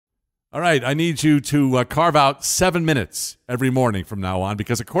All right, I need you to carve out 7 minutes every morning from now on,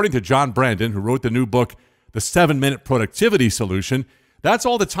 because according to John Brandon, who wrote the new book, The 7-Minute Productivity Solution, that's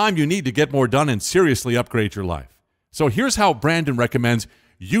all the time you need to get more done and seriously upgrade your life. So here's how Brandon recommends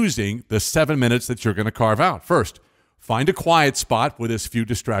using the 7 minutes that you're going to carve out. First, find a quiet spot with as few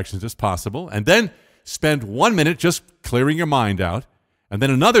distractions as possible, and then spend 1 minute just clearing your mind out, and then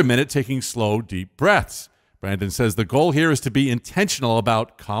another minute taking slow, deep breaths. Brandon says the goal here is to be intentional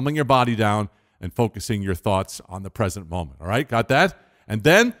about calming your body down and focusing your thoughts on the present moment. All right, got that? And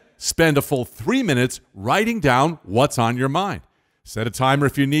then spend a full 3 minutes writing down what's on your mind. Set a timer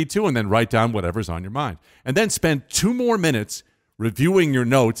if you need to, and then write down whatever's on your mind. And then spend 2 more minutes reviewing your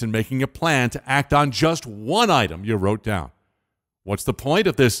notes and making a plan to act on just one item you wrote down. What's the point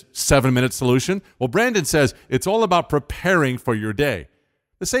of this 7-minute solution? Well, Brandon says it's all about preparing for your day.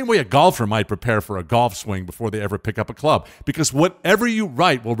 The same way a golfer might prepare for a golf swing before they ever pick up a club, because whatever you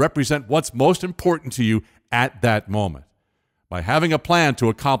write will represent what's most important to you at that moment. By having a plan to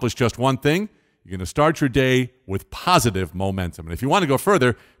accomplish just one thing, you're going to start your day with positive momentum. And if you want to go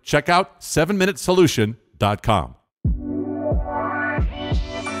further, check out 7minutesolution.com.